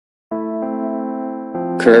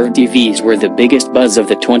Curved TVs were the biggest buzz of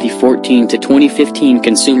the 2014 to 2015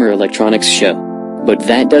 Consumer Electronics Show. But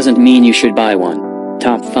that doesn't mean you should buy one.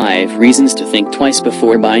 Top 5 reasons to think twice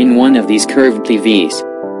before buying one of these curved TVs.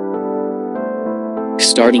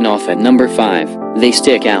 Starting off at number 5, they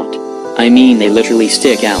stick out. I mean, they literally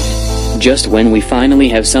stick out. Just when we finally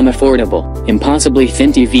have some affordable, impossibly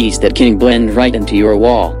thin TVs that can blend right into your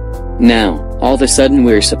wall. Now, all of a sudden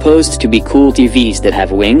we're supposed to be cool TVs that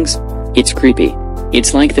have wings? It's creepy.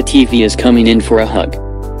 It's like the TV is coming in for a hug.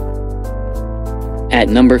 At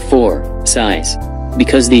number 4, size.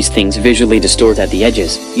 Because these things visually distort at the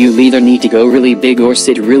edges, you'll either need to go really big or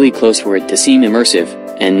sit really close for it to seem immersive,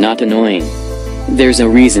 and not annoying. There's a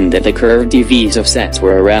reason that the curved TVs of sets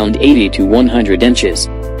were around 80 to 100 inches.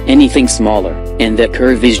 Anything smaller, and that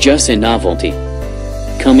curve is just a novelty.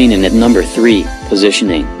 Coming in at number 3,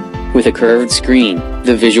 positioning. With a curved screen,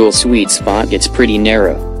 the visual sweet spot gets pretty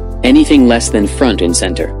narrow. Anything less than front and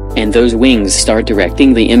center, and those wings start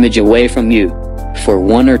directing the image away from you. For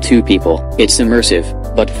 1 or 2 people, it's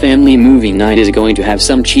immersive, but family movie night is going to have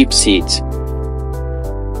some cheap seats.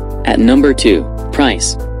 At number 2,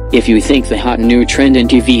 price. If you think the hot new trend in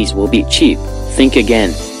TVs will be cheap, think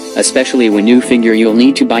again. Especially when you figure you'll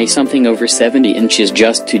need to buy something over 70 inches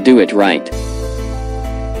just to do it right.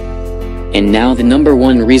 And now the number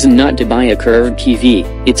 1 reason not to buy a curved TV,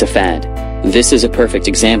 it's a fad. This is a perfect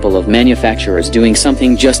example of manufacturers doing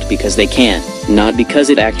something just because they can, not because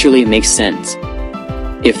it actually makes sense.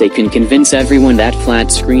 If they can convince everyone that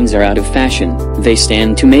flat screens are out of fashion, they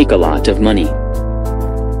stand to make a lot of money.